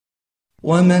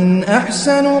ومن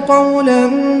أحسن قولا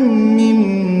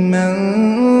ممن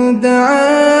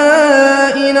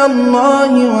دعا إلى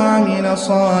الله وعمل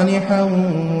صالحا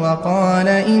وقال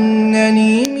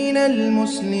إنني من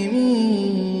المسلمين.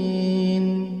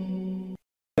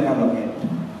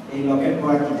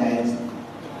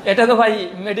 এটা তো ভাই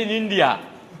made in India,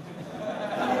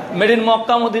 made in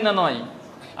Mecca Medina নয়।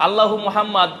 আল্লাহু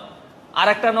মুহাম্মদ। আর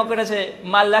একটা নকেট আছে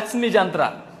মা লক্ষ্মী যন্ত্রা,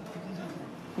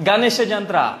 গণেশ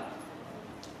যন্ত্রা।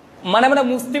 মানে আমরা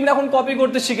মুসলিমরা এখন কপি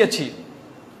করতে শিখেছি।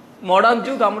 মডার্ন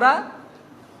যুগ, আমরা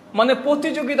মানে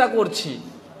প্রতিযোগিতা করছি।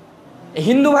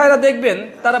 হিন্দু ভাইরা দেখবেন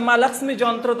তারা মা লক্ষ্মী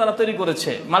যন্ত্র তারা তৈরি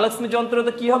করেছে। মা লক্ষ্মী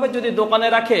যন্ত্রতে কি হবে, যদি দোকানে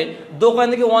রাখে দোকান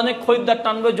থেকে অনেক খরিদ্দার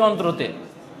টানবে যন্ত্রতে।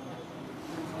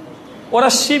 ওরা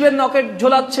শিবের নকেট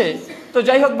ঝোলাচ্ছে। তো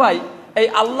যাই হোক ভাই, এই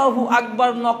আল্লাহু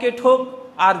আকবার নকেট হোক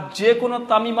আর যে কোনো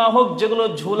তামিমা হোক, যেগুলো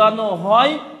ঝোলানো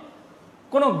হয়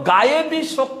কোনো গায়েবী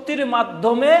শক্তির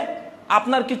মাধ্যমে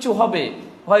আপনার কিছু হবে,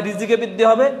 হয় রিজিকে বৃদ্ধি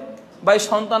হবে, বা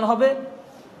সন্তান হবে,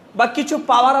 বা কিছু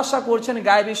পাওয়ার আশা করছেন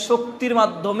গায়েবী শক্তির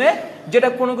মাধ্যমে, যেটা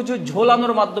কোনো কিছু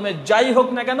ঝোলানোর মাধ্যমে, যাই হোক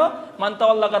না কেন, মান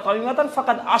তাওয়াল্লাকা তামিমাতান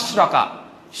ফাকাদ আশরাকা,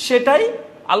 সেটাই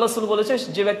আল্লাহ রাসূল বলেছে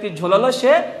যে ব্যক্তি ঝোলালো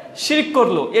সে শিরক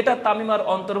করলো। এটা তামিমার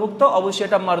অন্তর্ভুক্ত, অবশ্যই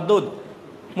এটা মারদুদ।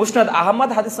 মুসনাদ আহমদ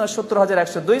হাদিস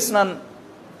 70102, সুনান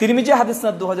তিরমিজি হাদিস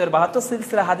 2072,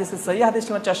 সিলসিলা হাদিস সহিহ হাদিস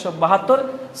 472,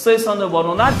 সহিহ সনদে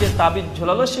বর্ণনা যে তাবিজ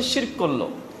ঝোলালো সে শিরক করলো।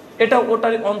 এটা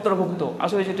ওটারই অন্তর্ভুক্ত।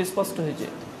 আসলে সেটা স্পষ্ট হয়েছে।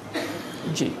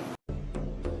 জি।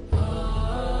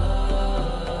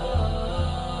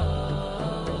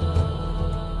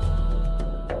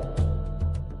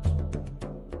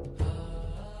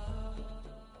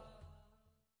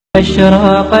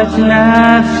 أشرقت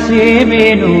نفسي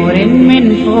بنور من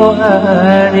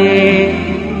فؤادي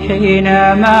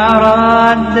حينما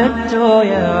رددت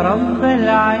يا رب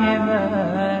العباد.